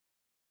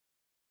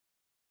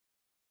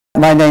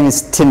My name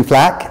is Tim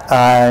Flach.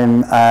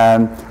 I'm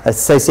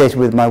associated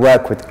with my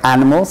work with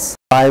animals.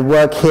 I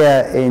work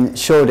here in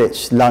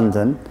Shoreditch,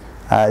 London.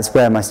 It's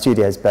where my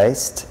studio is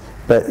based.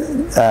 But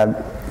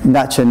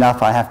naturally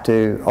enough, I have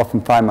to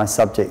often find my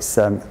subjects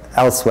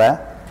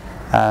elsewhere.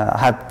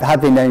 I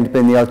have been known to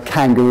bring the odd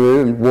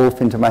kangaroo and wolf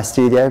into my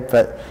studio,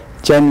 but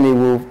generally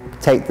we'll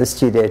take the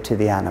studio to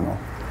the animal.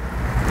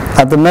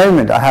 At the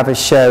moment, I have a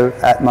show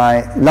at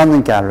my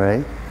London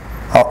gallery,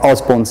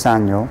 Osborne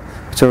Samuel,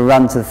 which will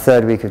run to the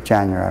third week of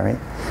January.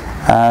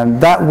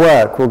 That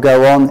work will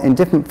go on in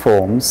different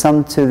forms,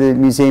 some to the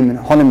museum,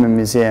 Honeyman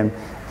Museum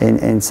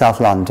in South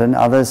London,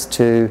 others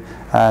to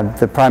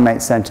the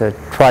Primate Centre,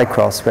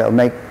 Tricross, where it will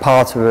make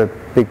part of a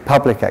big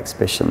public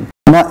exhibition.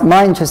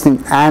 My interest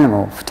in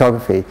animal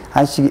photography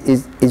actually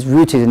is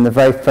rooted in the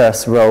very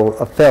first roll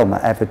of film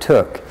I ever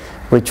took,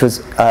 which was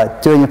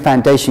doing a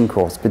foundation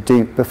course, but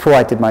before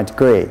I did my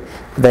degree.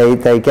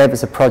 They gave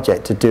us a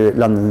project to do at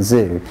London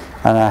Zoo,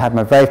 and I had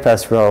my very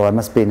first role. I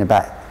must have been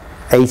about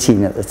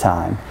 18 at the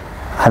time,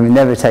 having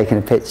never taken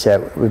a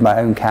picture with my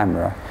own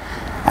camera.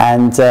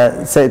 And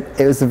so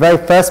it was the very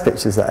first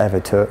pictures that I ever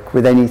took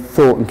with any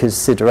thought and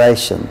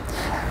consideration.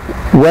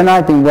 When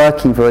I'd been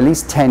working for at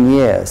least 10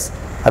 years,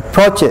 a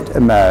project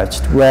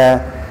emerged where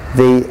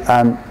the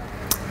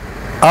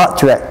art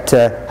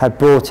director had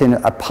brought in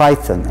a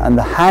python, and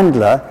the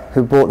handler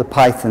who brought the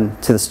python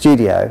to the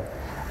studio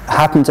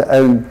happened to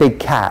own big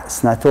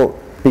cats, and I thought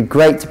it'd be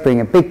great to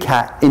bring a big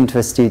cat into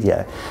a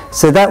studio.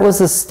 So that was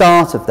the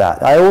start of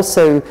that. I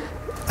also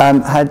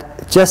had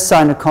just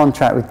signed a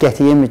contract with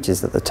Getty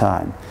Images at the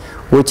time,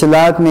 which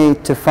allowed me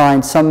to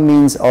find some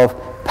means of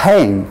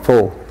paying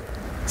for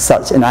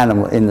such an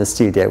animal in the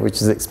studio, which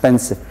was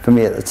expensive for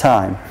me at the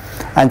time,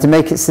 and to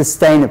make it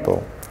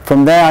sustainable.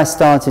 From there I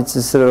started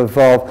to sort of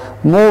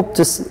evolve more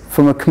just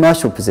from a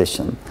commercial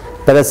position.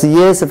 But as the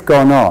years have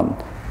gone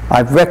on,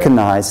 I've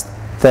recognized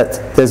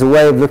that there's a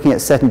way of looking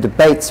at certain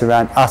debates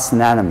around us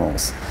and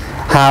animals,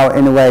 how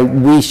in a way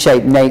we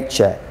shape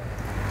nature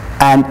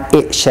and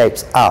it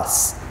shapes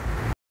us.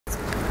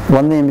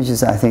 One of the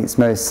images that I think is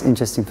most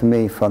interesting for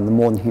me from the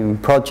More Than Human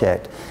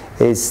project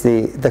is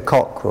the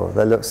cockerel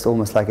that looks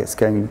almost like it's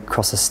going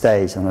across a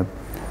stage on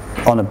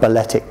a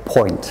balletic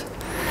point.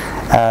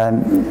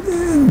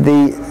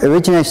 The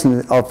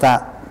origination of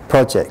that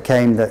project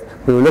came that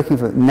we were looking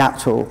for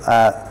natural,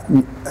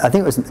 I think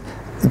it was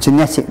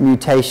genetic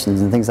mutations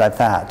and things like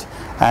that,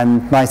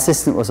 and my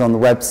assistant was on the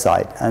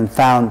website and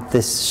found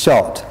this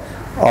shot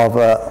of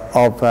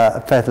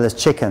a featherless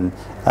chicken,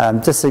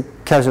 just a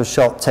casual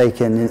shot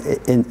taken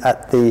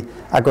at the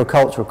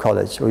agricultural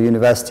college or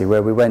university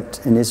where we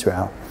went in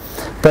Israel.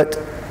 But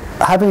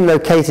having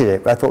located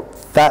it, I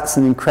thought that's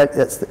an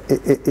incredible,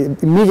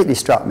 it immediately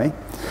struck me.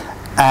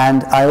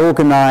 And I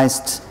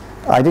organised,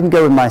 I didn't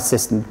go with my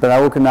assistant, but I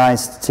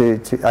organised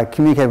I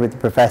communicated with the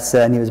professor,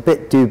 and he was a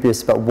bit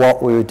dubious about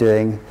what we were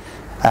doing.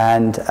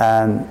 And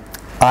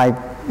I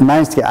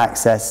managed to get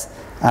access,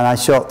 and I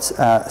shot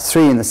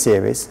 3 in the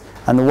series.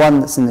 And the one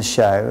that's in the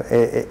show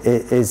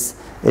is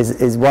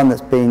one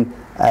that's been,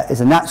 is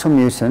a natural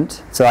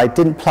mutant, so I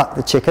didn't pluck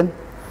the chicken.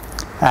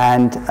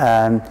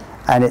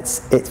 And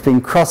it's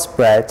been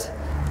crossbred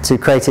to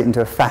create it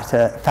into a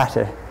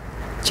fatter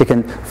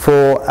chicken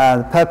for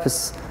the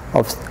purpose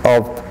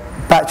of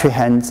battery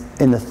hens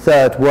in the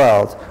third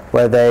world,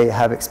 where they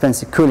have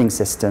expensive cooling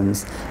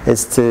systems,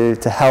 is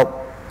to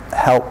help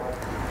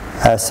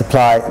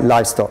supply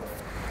livestock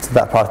to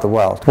that part of the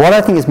world. What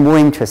I think is more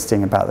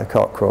interesting about the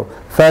cockerel,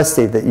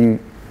 firstly, that you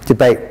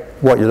debate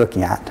what you're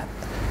looking at.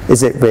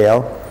 Is it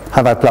real?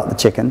 Have I plucked the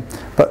chicken?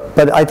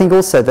 But I think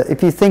also that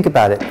if you think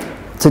about it,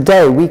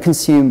 today we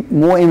consume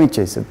more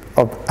images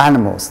of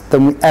animals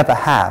than we ever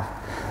have.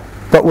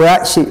 But we're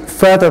actually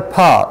further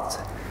apart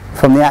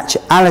from the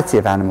actuality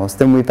of animals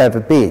than we've ever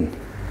been.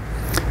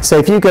 So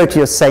if you go to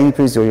your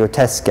Sainsbury's or your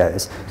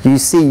Tesco's, you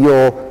see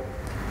your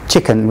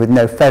chicken with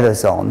no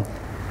feathers on,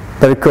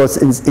 but of course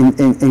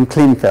in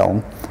clean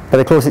film, but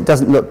of course it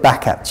doesn't look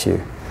back at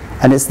you.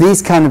 And it's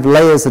these kind of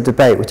layers of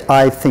debate which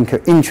I think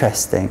are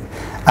interesting,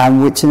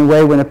 and which in a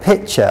way, when a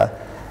picture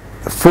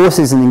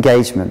forces an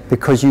engagement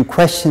because you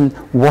question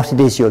what it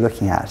is you're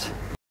looking at.